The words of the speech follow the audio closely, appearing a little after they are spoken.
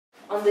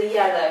on the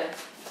yellow.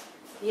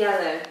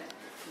 Yellow.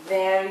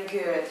 Very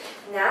good.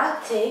 Now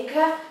take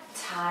a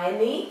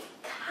tiny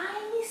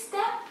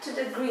step to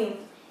the green.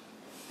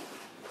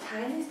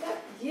 Tiny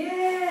step.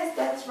 Yes,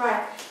 that's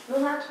right. No,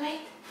 not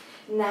wait.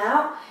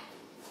 Now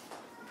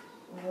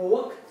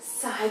walk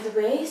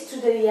sideways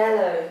to the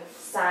yellow.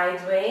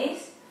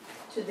 Sideways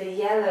to the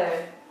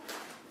yellow.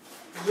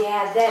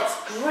 Yeah, that's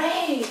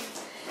great.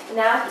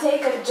 Now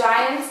take a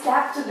giant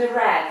step to the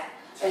red.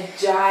 A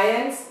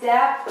giant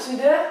step to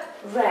the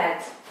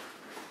red.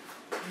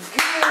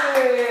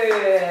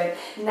 Good.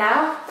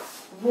 Now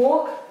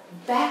walk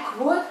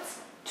backwards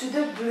to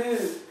the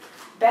blue.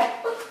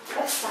 Backwards,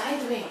 but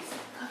sideways.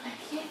 Come back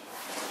here.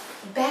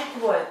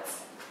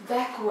 Backwards.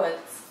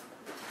 Backwards.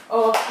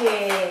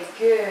 Okay,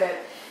 good.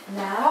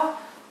 Now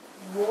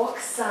walk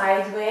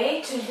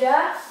sideways to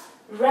the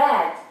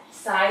red.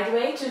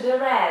 Sideways to the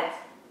red.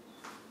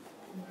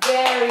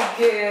 Very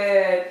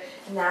good.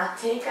 Now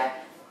take a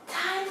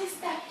tiny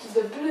step to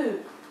the blue.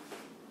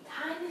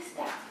 Tiny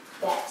step.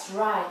 That's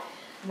right.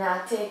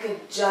 Now take a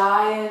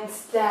giant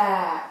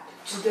step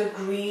to the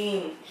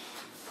green.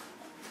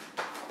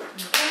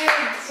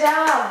 Good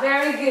job.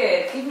 Very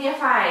good. Give me a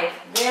 5.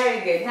 Very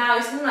good. Now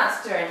it's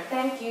Nuna's turn.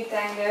 Thank you,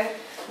 Tango.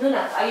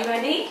 Nuna, are you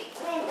ready?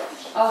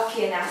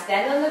 Okay, now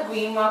stand on the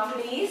green one,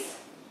 please.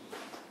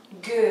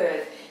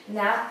 Good.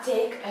 Now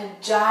take a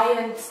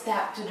giant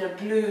step to the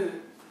blue.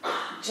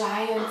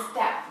 Giant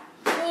step.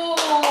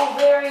 Oh,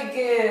 very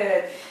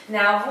good.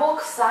 Now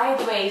walk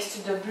sideways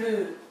to the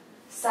blue.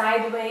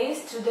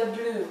 Sideways to the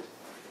blue.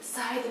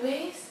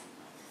 Sideways?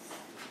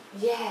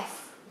 Yes,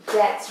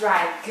 that's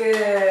right.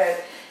 Good.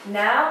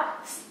 Now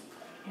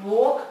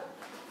walk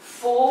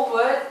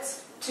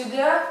forwards to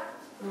the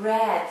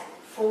red.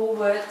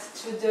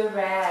 Forwards to the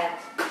red.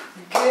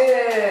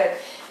 Good.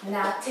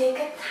 Now take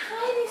a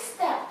tiny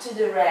step to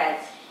the red.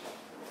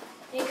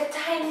 Take a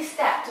tiny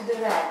step to the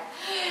red.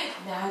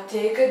 Now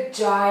take a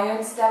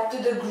giant step to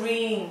the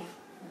green.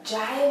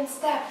 Giant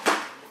step.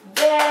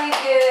 Very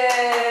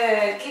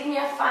good. Give me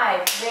a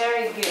 5.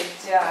 Very good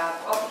job.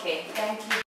 Okay, thank you.